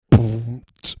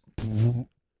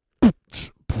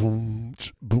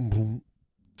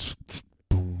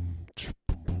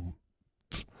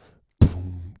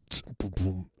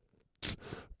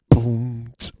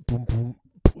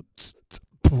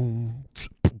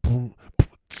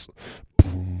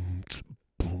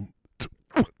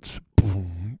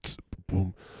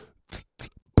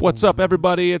What's up,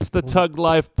 everybody? It's the Tug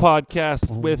Life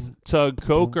Podcast with Tug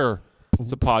Coker.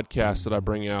 It's a podcast that I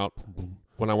bring out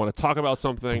when I want to talk about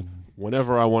something,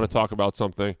 whenever I want to talk about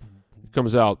something. It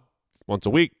comes out once a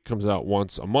week, comes out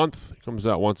once a month, it comes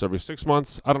out once every 6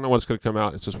 months. I don't know when it's going to come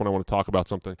out. It's just when I want to talk about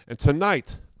something. And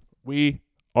tonight, we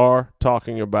are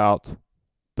talking about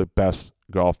the best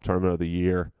golf tournament of the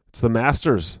year. It's the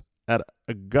Masters at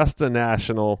Augusta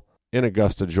National in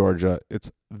Augusta, Georgia.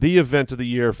 It's the event of the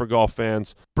year for golf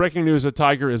fans. Breaking news that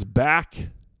Tiger is back.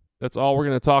 That's all we're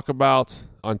going to talk about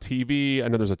on TV. I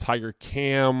know there's a Tiger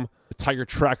Cam. The Tiger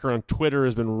Tracker on Twitter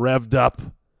has been revved up.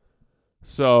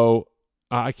 So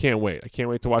I can't wait. I can't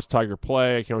wait to watch Tiger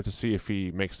play. I can't wait to see if he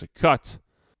makes the cut.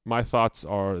 My thoughts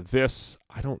are this.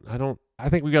 I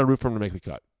think we got to root for him to make the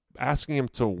cut. Asking him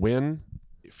to win,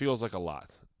 it feels like a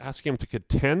lot. Asking him to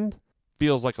contend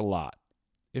feels like a lot.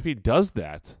 If he does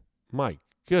that, my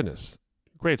goodness,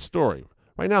 great story.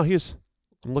 Right now,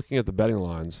 I'm looking at the betting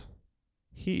lines.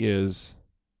 He is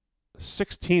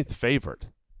 16th favorite.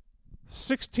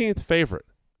 16th favorite.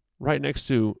 Right next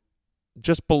to,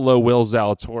 just below Will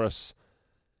Zalatoris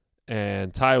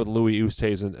and tied with Louis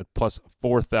Oosthuizen at plus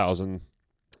 4,000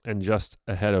 and just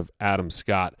ahead of Adam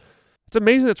Scott. It's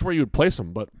amazing that's where you would place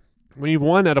him, but when you've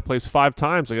won at a place 5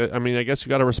 times, I guess you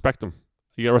got to respect him.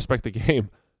 You got to respect the game.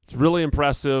 It's really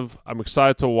impressive. I'm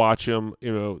excited to watch him.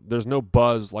 You know, there's no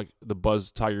buzz like the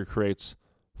buzz Tiger creates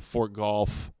for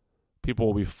golf. People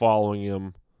will be following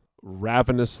him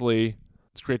ravenously.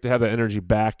 It's great to have that energy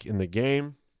back in the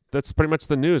game. That's pretty much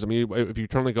the news. I mean, if you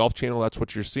turn on the Golf Channel, that's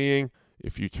what you're seeing.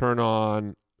 If you turn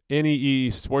on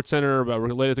any Sports Center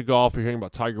related to golf, you're hearing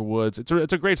about Tiger Woods.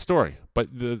 It's a great story. But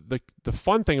the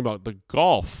fun thing about the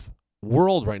golf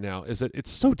world right now is that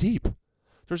it's so deep.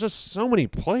 There's just so many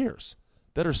players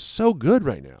that are so good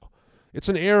right now. It's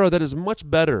an era that is much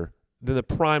better than the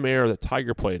prime era that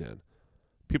Tiger played in.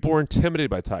 People were intimidated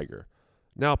by Tiger.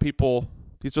 Now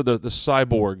these are the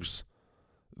cyborgs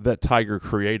that Tiger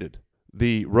created.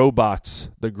 The robots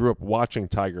that grew up watching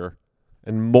Tiger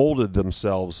and molded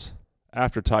themselves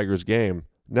after Tiger's game.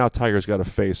 Now Tiger's got to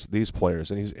face these players.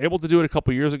 And he's able to do it a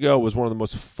couple years ago. It was one of the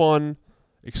most fun,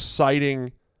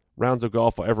 exciting rounds of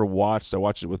golf I ever watched. I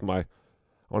watched it with my, I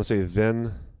want to say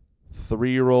then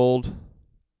 3-year-old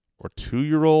or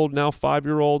 2-year-old, now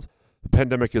 5-year-old. The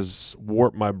pandemic has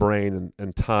warped my brain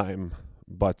and time,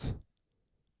 but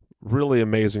really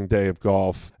amazing day of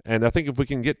golf. And I think if we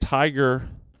can get Tiger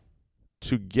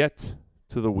to get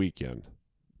to the weekend,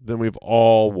 then we've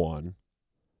all won.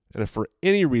 And if for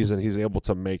any reason he's able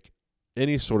to make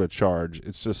any sort of charge,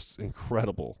 it's just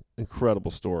incredible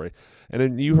story. And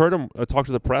then you heard him talk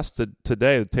to the press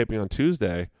today, taping on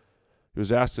Tuesday. He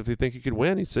was asked if he think he could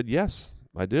win. He said, yes,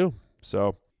 I do.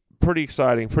 So pretty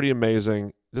exciting, pretty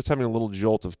amazing. Just having a little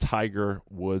jolt of Tiger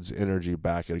Woods energy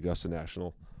back at Augusta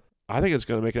National. I think it's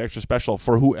going to make it extra special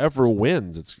for whoever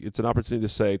wins. It's an opportunity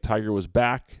to say Tiger was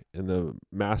back in the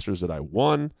Masters that I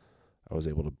won. I was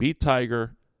able to beat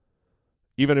Tiger.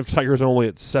 Even if Tiger's only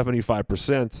at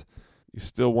 75%, you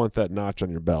still want that notch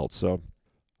on your belt. So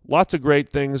lots of great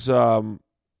things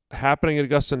happening at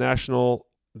Augusta National.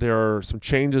 There are some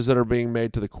changes that are being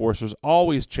made to the course. There's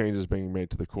always changes being made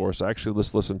to the course. I actually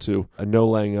just listened to a No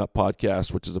Laying Up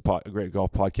podcast, which is a great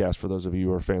golf podcast for those of you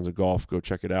who are fans of golf. Go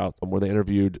check it out. Where they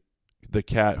interviewed the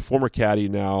former caddy,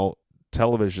 now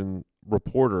television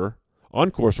reporter,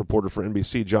 on-course reporter for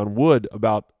NBC, John Wood,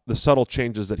 about the subtle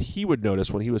changes that he would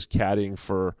notice when he was caddying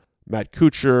for Matt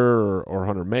Kuchar or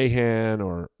Hunter Mahan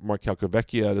or Mark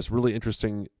Calcavecchia. There's really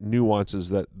interesting nuances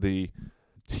that the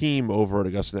team over at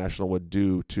Augusta National would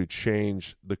do to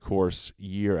change the course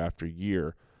year after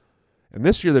year. And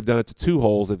this year they've done it to 2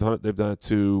 holes. They've done it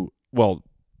to,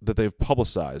 that they've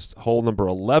publicized. Hole number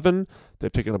 11,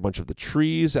 they've taken a bunch of the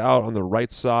trees out on the right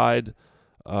side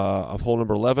of hole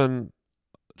number 11.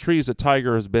 Trees that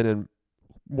Tiger has been in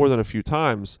more than a few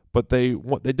times, but they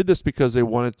did this because they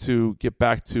wanted to get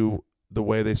back to the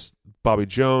way Bobby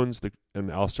Jones and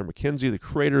Alistair McKenzie, the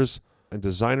creators and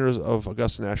designers of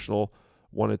Augusta National,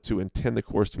 wanted to intend the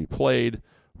course to be played,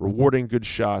 rewarding good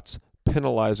shots,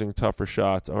 penalizing tougher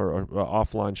shots or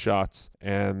offline shots,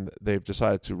 and they've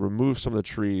decided to remove some of the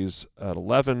trees at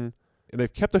 11, and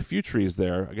they've kept a few trees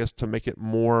there, I guess, to make it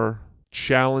more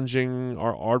challenging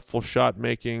or artful shot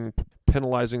making,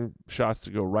 penalizing shots to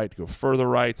go right, to go further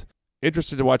right.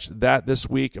 Interested to watch that this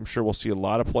week. I'm sure we'll see a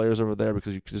lot of players over there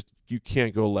because you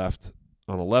can't go left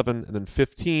on 11, and then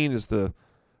 15 is the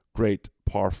great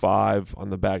par 5 on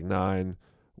the back 9,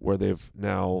 where they've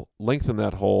now lengthened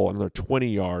that hole another 20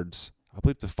 yards, I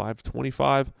believe to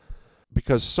 525,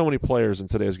 because so many players in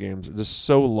today's games are just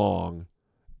so long,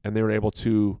 and they were able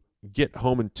to get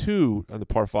home in 2 on the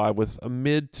par 5 with a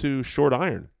mid to short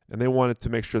iron. And they wanted to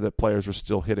make sure that players were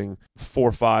still hitting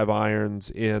 4-5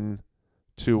 irons in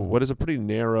to what is a pretty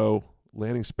narrow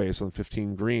landing space on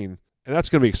 15 green. And that's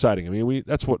going to be exciting. I mean,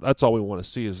 that's all we want to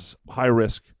see is high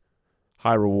risk,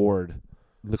 high reward.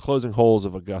 The closing holes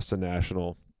of Augusta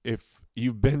National. If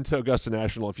you've been to Augusta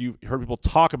National, if you've heard people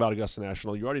talk about Augusta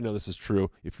National, you already know this is true.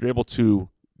 If you're able to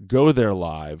go there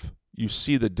live, you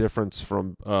see the difference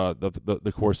from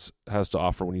the course has to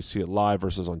offer when you see it live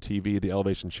versus on TV. The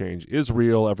elevation change is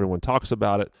real. Everyone talks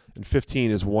about it. And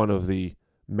 15 is one of the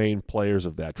main players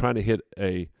of that. Trying to hit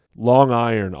a long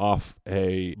iron off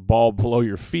a ball below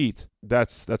your feet,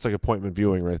 that's like appointment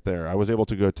viewing right there. I was able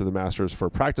to go to the Masters for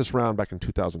a practice round back in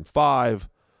 2005.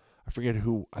 I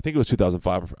think it was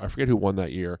 2005. I forget who won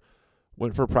that year.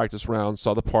 Went for a practice round,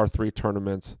 saw the par 3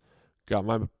 tournament, got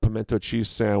my pimento cheese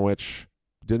sandwich,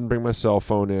 didn't bring my cell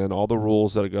phone in, all the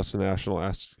rules that Augusta National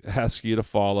asks you to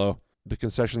follow. The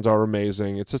concessions are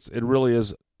amazing. It really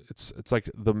is. It's like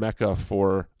the mecca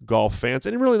for golf fans,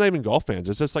 and really not even golf fans.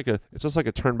 It's just like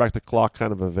a turn back the clock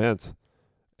kind of event,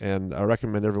 and I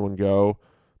recommend everyone go.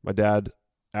 My dad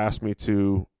asked me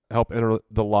to help enter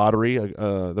the lottery.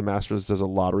 The Masters does a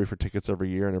lottery for tickets every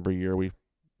year, and every year we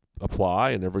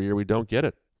apply, and every year we don't get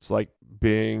it. It's like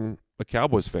being a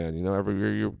Cowboys fan. You know, every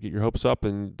year you get your hopes up,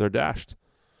 and they're dashed.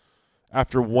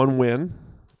 After one win,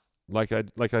 like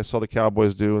I saw the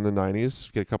Cowboys do in the 90s,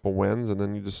 get a couple wins, and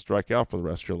then you just strike out for the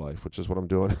rest of your life, which is what I'm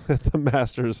doing at the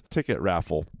Masters ticket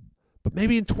raffle. But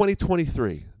maybe in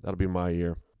 2023, that'll be my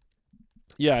year.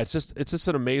 Yeah, it's just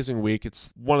an amazing week.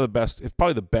 It's one of the best, it's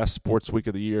probably the best sports week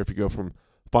of the year if you go from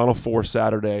Final Four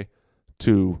Saturday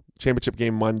to championship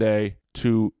game Monday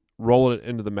to rolling it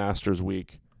into the Masters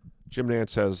week. Jim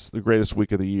Nantz has the greatest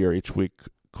week of the year each week,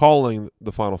 calling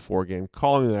the Final Four game,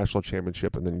 calling the national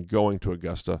championship, and then going to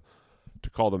Augusta to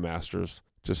call the Masters.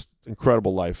 Just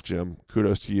incredible life, Jim.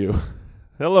 Kudos to you.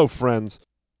 Hello, friends.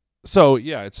 So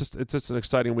yeah, it's just an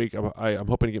exciting week. I'm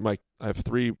hoping to get I have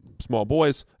 3 small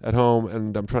boys at home,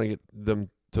 and I'm trying to get them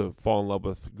to fall in love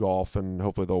with golf, and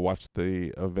hopefully they'll watch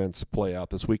the events play out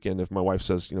this weekend. If my wife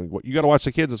says, you got to watch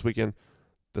the kids this weekend,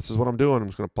 this is what I'm doing. I'm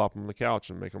just going to plop them on the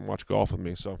couch and make them watch golf with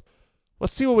me. So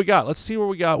let's see what we got. Let's see where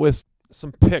we got with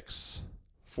some picks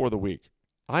for the week.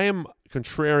 I am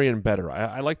contrarian better.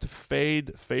 I like to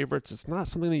fade favorites. It's not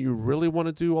something that you really want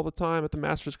to do all the time at the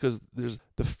Masters because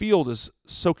the field is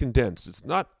so condensed. It's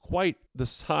not quite the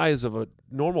size of a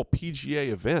normal PGA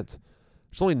event.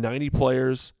 There's only 90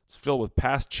 players. It's filled with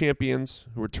past champions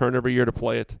who return every year to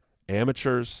play it,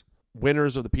 amateurs,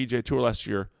 winners of the PGA Tour last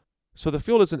year. So the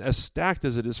field isn't as stacked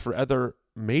as it is for other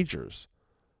majors.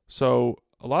 So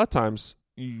a lot of times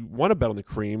you want to bet on the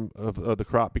cream of the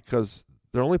crop because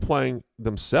they're only playing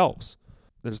themselves.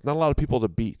 There's not a lot of people to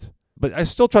beat. But I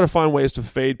still try to find ways to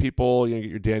fade people. You get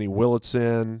your Danny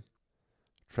Willitson,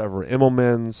 Trevor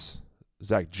Immelmans,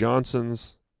 Zach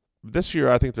Johnsons. This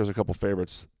year, I think there's a couple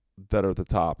favorites that are at the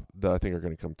top that I think are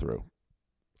going to come through.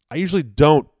 I usually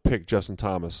don't pick Justin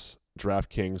Thomas,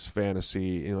 DraftKings,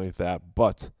 Fantasy, anything like that.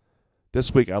 But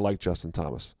this week, I like Justin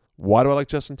Thomas. Why do I like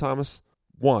Justin Thomas?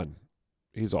 1,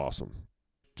 he's awesome.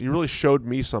 He really showed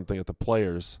me something at the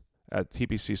Players at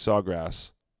TPC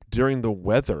Sawgrass during the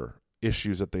weather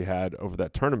issues that they had over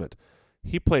that tournament.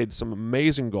 He played some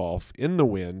amazing golf in the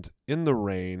wind, in the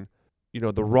rain,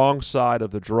 the wrong side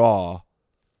of the draw,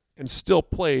 and still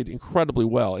played incredibly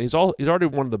well. He's already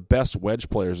one of the best wedge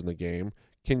players in the game,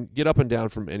 can get up and down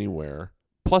from anywhere.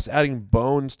 Plus adding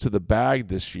bones to the bag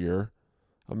this year,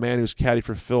 a man who's caddied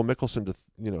for Phil Mickelson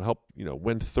to help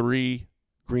win 3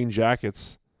 green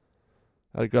jackets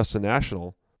at Augusta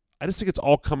National. I just think it's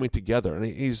all coming together, and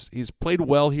he's played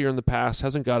well here in the past,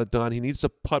 hasn't got it done. He needs to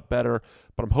putt better,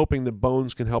 but I'm hoping the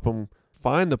bones can help him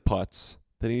find the putts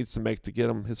that he needs to make to get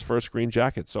him his first green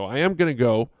jacket. So I am going to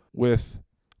go with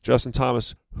Justin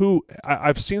Thomas, who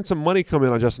I've seen some money come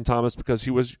in on Justin Thomas because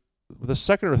he was the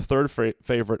second or third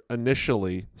favorite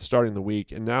initially starting the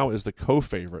week, and now is the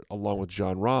co-favorite along with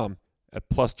Jon Rahm at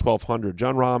plus 1,200.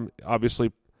 Jon Rahm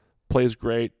obviously plays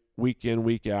great week in,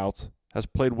 week out, has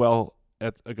played well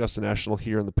at Augusta National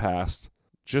here in the past.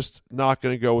 Just not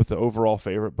going to go with the overall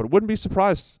favorite, but wouldn't be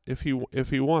surprised if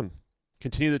he won.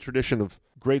 Continue the tradition of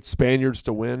great Spaniards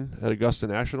to win at Augusta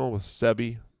National with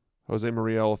Sebi, Jose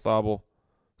Maria Olazabal,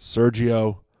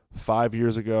 Sergio 5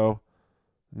 years ago.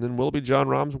 And then will it be Jon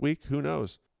Rahm's week? Who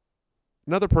knows?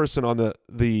 Another person on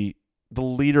the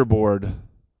leaderboard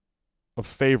of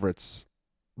favorites,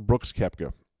 Brooks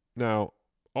Koepka. Now,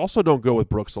 also don't go with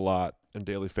Brooks a lot in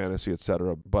daily fantasy,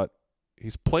 etc., but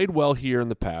He's played well here in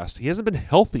the past. He hasn't been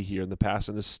healthy here in the past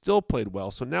and has still played well.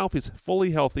 So now if he's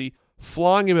fully healthy,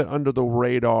 flying a bit under the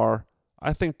radar,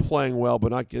 I think playing well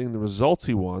but not getting the results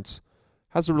he wants,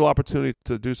 has a real opportunity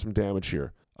to do some damage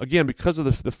here. Again, because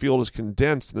of the field is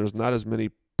condensed and there's not as many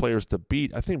players to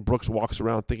beat, I think Brooks walks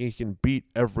around thinking he can beat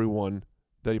everyone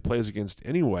that he plays against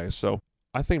anyway. So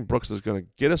I think Brooks is going to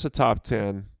get us a top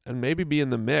 10 and maybe be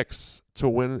in the mix to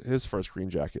win his first green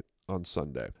jacket on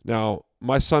Sunday. Now,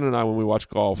 my son and I, when we watch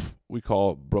golf, we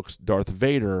call Brooks Darth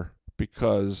Vader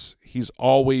because he's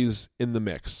always in the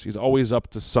mix. He's always up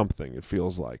to something, it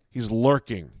feels like. He's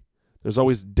lurking. There's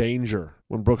always danger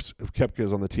when Brooks Koepka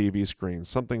is on the TV screen.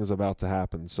 Something is about to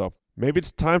happen. So maybe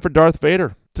it's time for Darth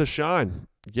Vader to shine,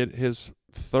 get his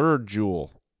third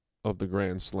jewel of the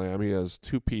Grand Slam. He has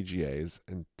 2 PGAs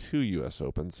and 2 U.S.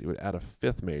 Opens. He would add a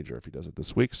 5th major if he does it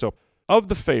this week. So of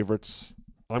the favorites,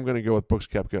 I'm going to go with Brooks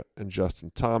Koepka and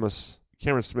Justin Thomas.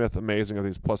 Cameron Smith, amazing. I think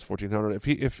he's plus 1,400.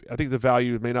 If I think the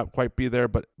value may not quite be there,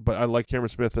 but I like Cameron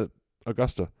Smith at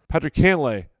Augusta. Patrick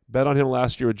Cantlay, bet on him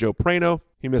last year with Joe Prano.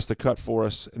 He missed the cut for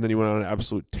us, and then he went on an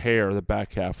absolute tear the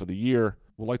back half of the year.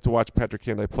 Would like to watch Patrick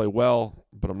Cantlay play well,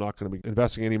 but I'm not going to be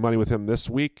investing any money with him this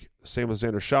week. Same with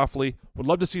Xander Schauffele. Would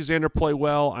love to see Xander play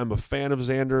well. I'm a fan of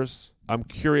Xander's. I'm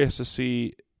curious to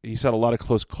see. He's had a lot of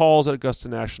close calls at Augusta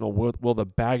National. Will the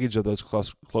baggage of those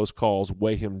close calls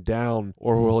weigh him down,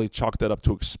 or will he chalk that up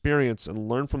to experience and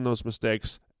learn from those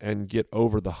mistakes and get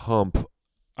over the hump?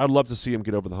 I'd love to see him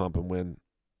get over the hump and win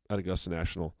at Augusta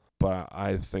National. But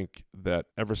I think that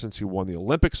ever since he won the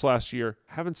Olympics last year,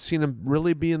 haven't seen him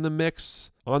really be in the mix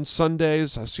on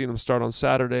Sundays. I've seen him start on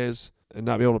Saturdays and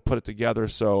not be able to put it together.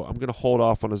 So I'm going to hold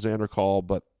off on a Xander call,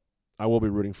 but I will be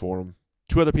rooting for him.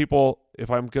 2 other people, if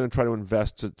I'm going to try to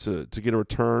invest to get a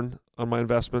return on my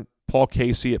investment, Paul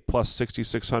Casey at plus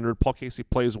 6,600. Paul Casey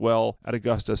plays well at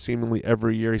Augusta seemingly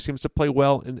every year. He seems to play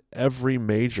well in every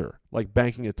major, like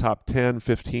banking a top 10,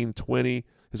 15, 20.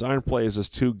 His iron play is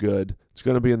just too good. It's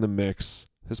going to be in the mix.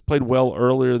 Has played well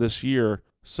earlier this year,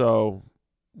 so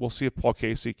we'll see if Paul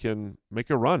Casey can make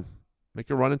a run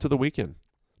into the weekend.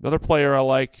 Another player I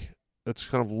like that's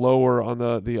kind of lower on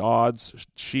the odds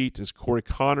sheet is Corey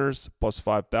Connors, plus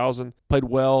 5,000. Played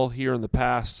well here in the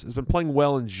past. Has been playing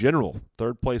well in general.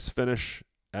 3rd place finish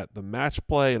at the match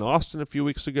play in Austin a few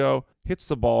weeks ago. Hits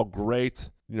the ball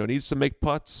great. Needs to make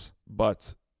putts,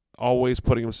 but always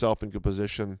putting himself in good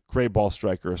position. Great ball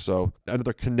striker. So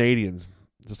another Canadian,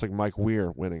 just like Mike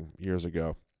Weir winning years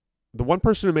ago. The one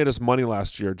person who made us money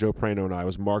last year, Joe Prano and I,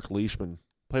 was Mark Leishman.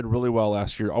 Played really well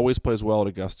last year. Always plays well at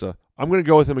Augusta. I'm going to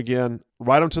go with him again.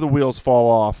 Ride him till the wheels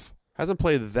fall off. Hasn't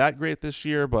played that great this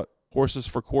year, but horses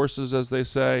for courses, as they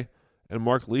say. And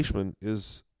Mark Leishman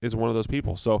is one of those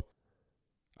people. So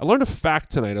I learned a fact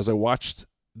tonight as I watched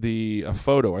a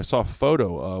photo. I saw a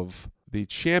photo of the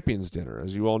Champions Dinner.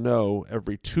 As you all know,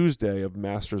 every Tuesday of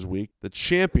Masters Week, the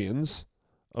champions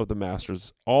of the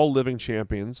Masters, all living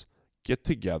champions, get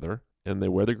together and they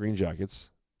wear their green jackets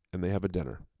and they have a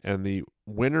dinner. And the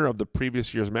winner of the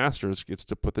previous year's Masters gets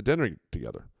to put the dinner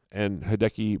together. And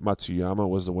Hideki Matsuyama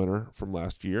was the winner from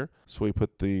last year. So we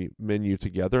put the menu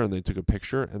together and they took a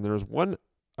picture. And there was one,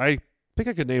 I think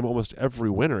I could name almost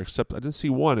every winner, except I didn't see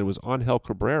one. It was Angel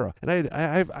Cabrera. And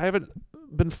I haven't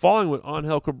been following what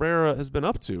Angel Cabrera has been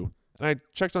up to. And I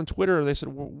checked on Twitter and they said,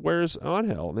 where's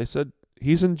Angel? And they said,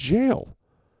 he's in jail.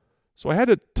 So I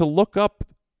had to look up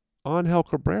Angel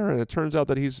Cabrera, and it turns out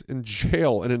that he's in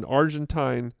jail, in an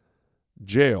Argentine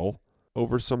jail,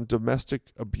 over some domestic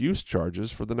abuse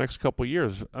charges for the next couple of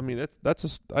years. I mean,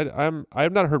 I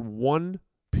have not heard one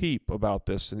peep about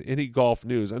this in any golf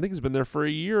news. I think he's been there for a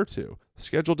year or two,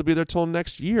 scheduled to be there till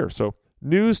next year. So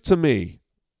news to me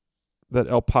that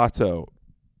El Pato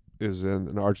is in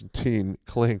an Argentine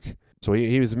clink. So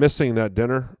he was missing that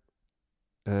dinner,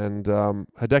 and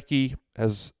Hideki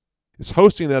is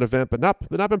hosting that event, but not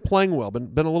been playing well.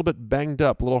 Been a little bit banged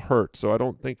up, a little hurt. So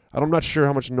I'm not sure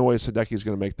how much noise Hideki's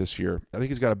going to make this year. I think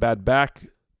he's got a bad back.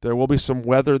 There will be some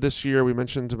weather this year. We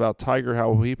mentioned about Tiger, how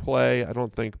will he play? I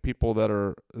don't think people that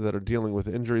are dealing with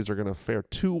injuries are going to fare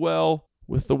too well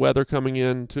with the weather coming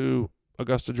in to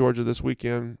Augusta, Georgia this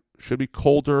weekend. Should be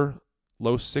colder,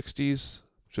 low 60s.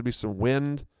 Should be some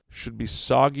wind. Should be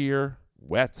soggier,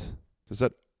 wet. Does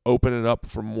that open it up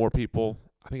for more people?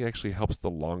 I think it actually helps the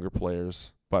longer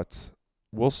players, but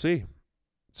we'll see.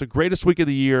 It's the greatest week of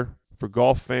the year for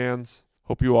golf fans.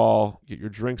 Hope you all get your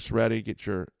drinks ready, get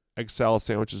your egg salad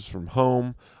sandwiches from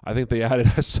home. I think I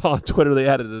saw on Twitter, they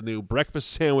added a new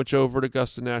breakfast sandwich over at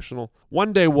Augusta National.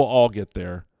 One day we'll all get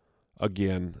there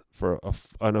again for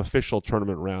an official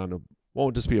tournament round. It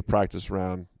won't just be a practice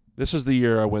round. This is the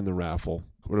year I win the raffle,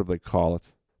 whatever they call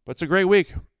it. But it's a great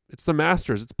week. It's the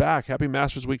Masters. It's back. Happy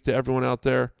Masters week to everyone out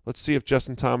there. Let's see if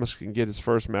Justin Thomas can get his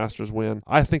first Masters win.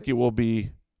 I think it will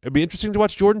be. It'd be interesting to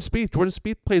watch Jordan Spieth. Jordan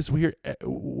Spieth plays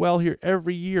well here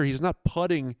every year. He's not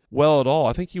putting well at all.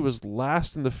 I think he was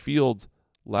last in the field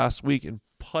last week in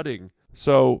putting.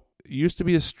 So it used to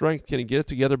be his strength. Can he get it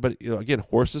together? But again,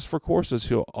 horses for courses.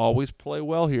 He'll always play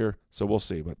well here. So we'll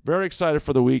see. But very excited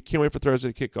for the week. Can't wait for Thursday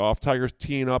to kick off. Tiger's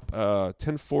teeing up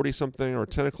 10:40 something or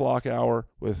 10 o'clock hour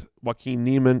with Joaquin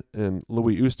Niemann and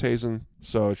Louis Oosthuizen.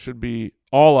 So it should be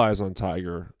all eyes on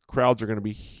Tiger. Crowds are going to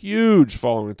be huge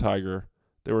following Tiger.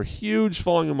 They were huge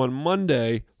following him on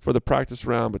Monday for the practice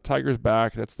round, but Tiger's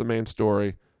back. That's the main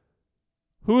story.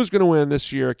 Who's going to win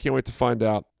this year? I can't wait to find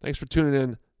out. Thanks for tuning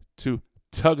in to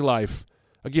Tug Life.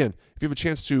 Again, if you have a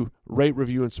chance to rate,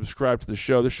 review, and subscribe to the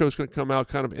show is going to come out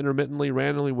kind of intermittently,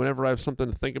 randomly, whenever I have something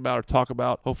to think about or talk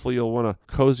about. Hopefully you'll want to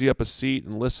cozy up a seat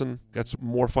and listen. Got some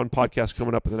more fun podcasts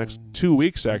coming up in the next 2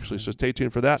 weeks, actually, so stay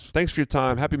tuned for that. Thanks for your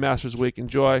time. Happy Masters Week.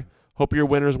 Enjoy. Hope your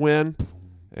winners win.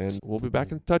 And we'll be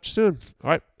back in touch soon. All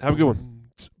right, have a good one.